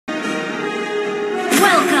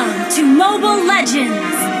Welcome to Mobile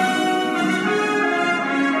Legends!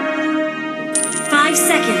 5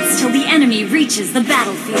 seconds till the enemy reaches the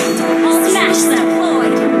battlefield. Smash them,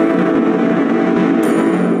 Floyd!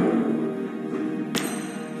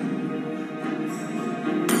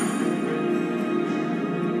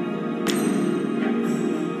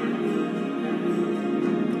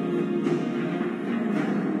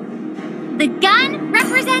 The gun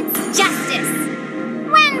represents justice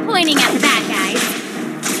when pointing at the bad guys.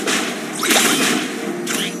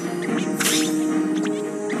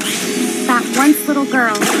 That once little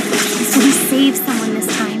girl is going to save someone this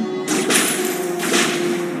time.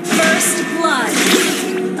 First blood.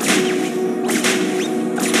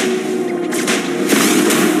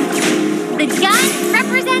 The gun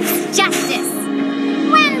represents justice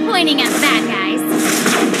when pointing at the bad guys.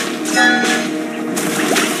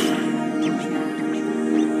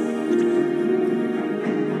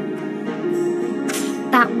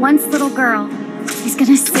 That once little girl is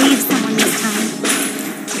gonna save someone this time.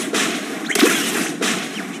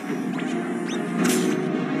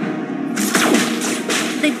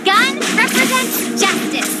 The gun represents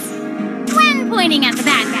justice when pointing at the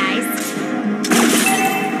bad guys.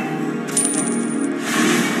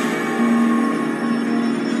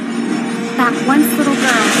 That once little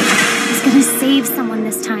girl is gonna save someone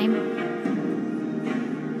this time.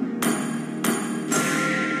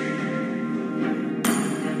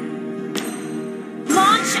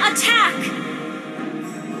 Attack!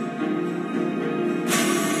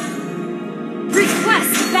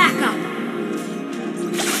 Request backup!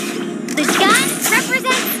 The gun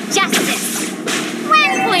represents justice when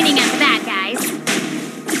pointing at the bad guys.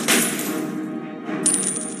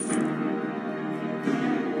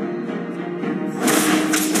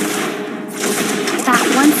 That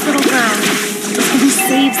once little girl is going to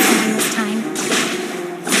save someone this time.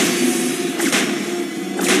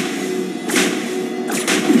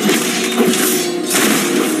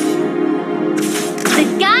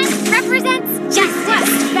 Represents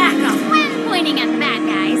justice backup when pointing at the bad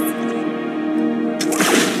guys.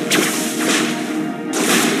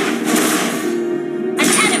 An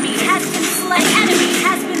enemy has been slain. An enemy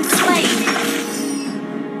has been slain.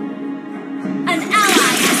 An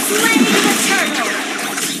ally has slain the turtle.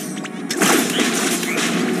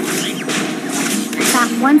 That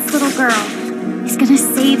once little girl is gonna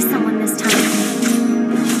save someone this time.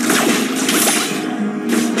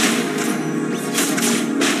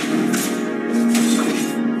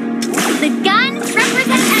 The gun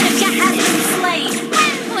represents enemy has been slain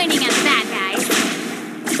when pointing at the bad guys.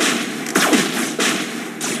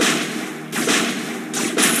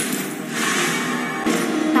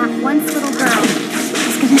 That once little girl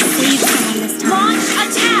is gonna save someone this time. Launch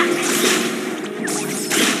attack!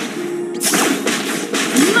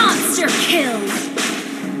 Monster kill!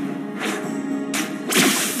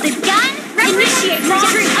 The gun represents Initiate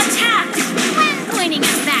launch attack! when pointing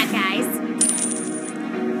at the bad guys.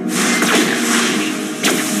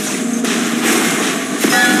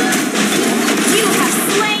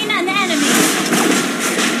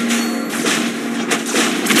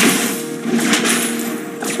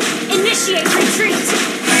 Initiate retreat!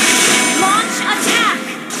 Launch attack!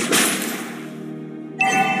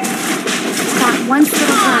 That once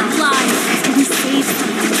little girl is gonna save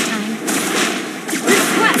someone this time.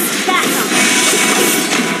 Request backup!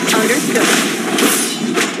 Understood.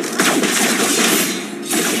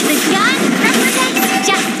 The gun represents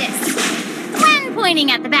justice when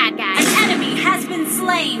pointing at the bad guys. An enemy has been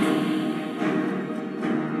slain!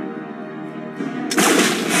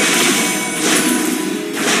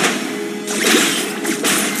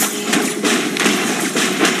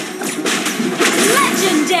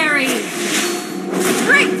 Legendary!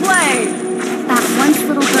 Great play! That once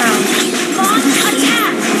little girl. Launch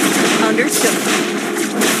attack! Understood.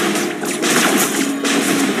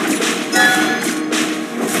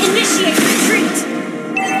 Initiate retreat!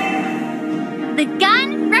 The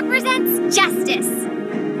gun represents justice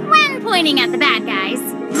when pointing at the bad guys.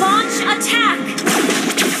 Launch attack!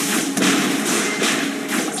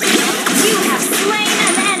 You have slain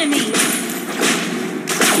an enemy!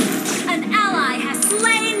 An ally has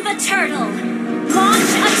slain the turtle!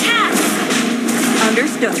 Launch attack!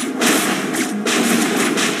 Understood.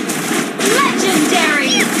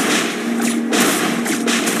 Legendary!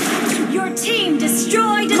 Your team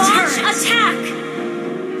destroyed a turret! Launch attack!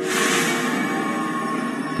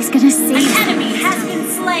 He's gonna save An enemy has been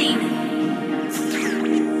slain!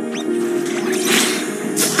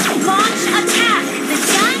 Launch attack! the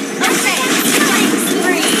gun represents Killing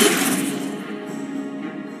spree!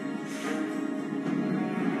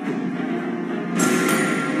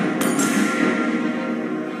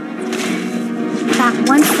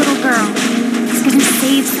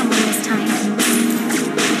 time.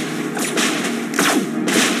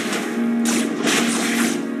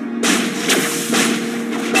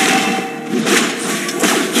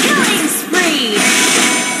 Killing spree!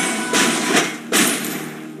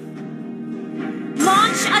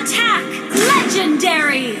 Launch attack!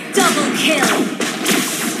 Legendary! Double kill!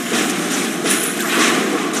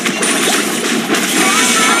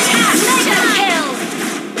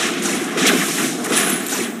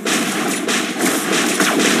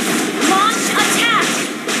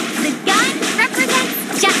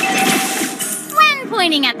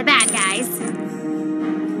 Pointing at the bad guys.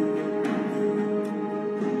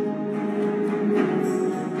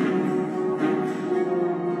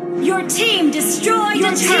 Your team destroyed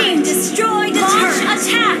a turret! Launch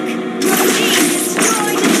attack! Your team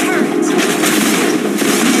destroyed a turret!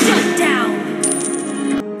 Shut down!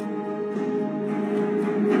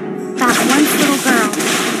 That once little girl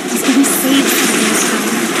is getting saved from this time.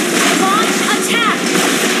 Launch attack!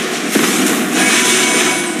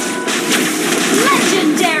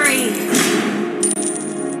 Legendary!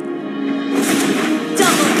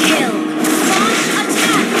 Double kill! Launch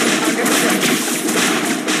attack!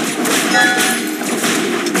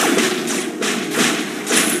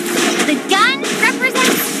 The gun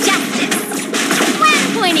represents justice when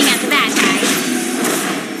pointing at the bad guys.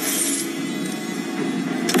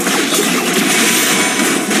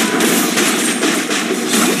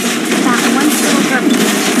 That once little girl.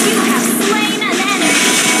 You have slain an enemy!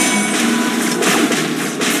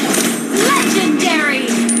 Legendary!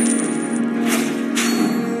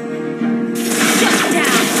 Shut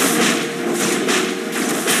down!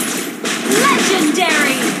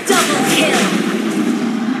 Legendary! Double kill!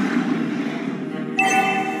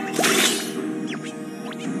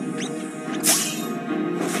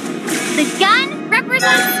 The gun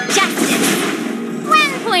represents justice when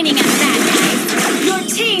pointing at the bad guys. Your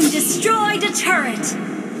team destroyed a turret!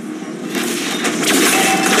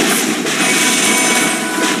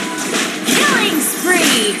 Killing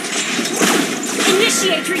spree!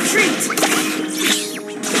 Initiate retreat!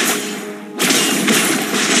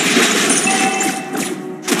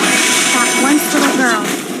 That once little girl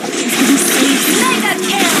is getting saved. Mega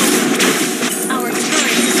kill! Our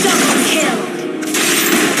turret is double kill!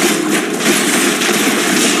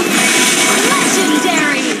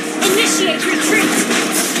 Legendary! Initiate retreat!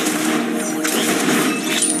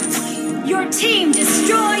 Your team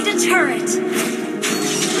destroyed a turret!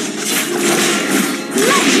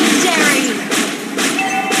 Legendary!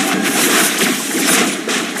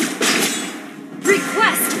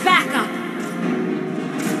 Request backup!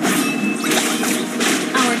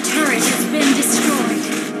 Our turret has been destroyed.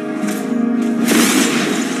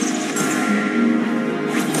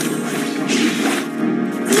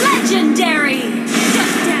 Legendary!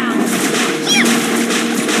 Shut down!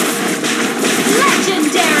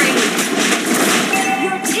 Legendary!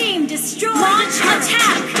 Your team destroyed. Launch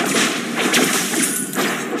attack!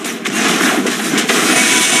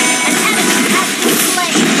 An enemy has been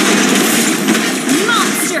slain!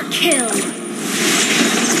 Monster kill!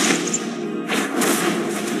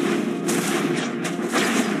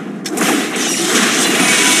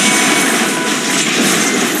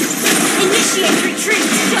 Initiate retreat!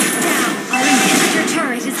 Shut down! Our inhibitor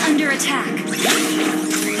turret is under attack.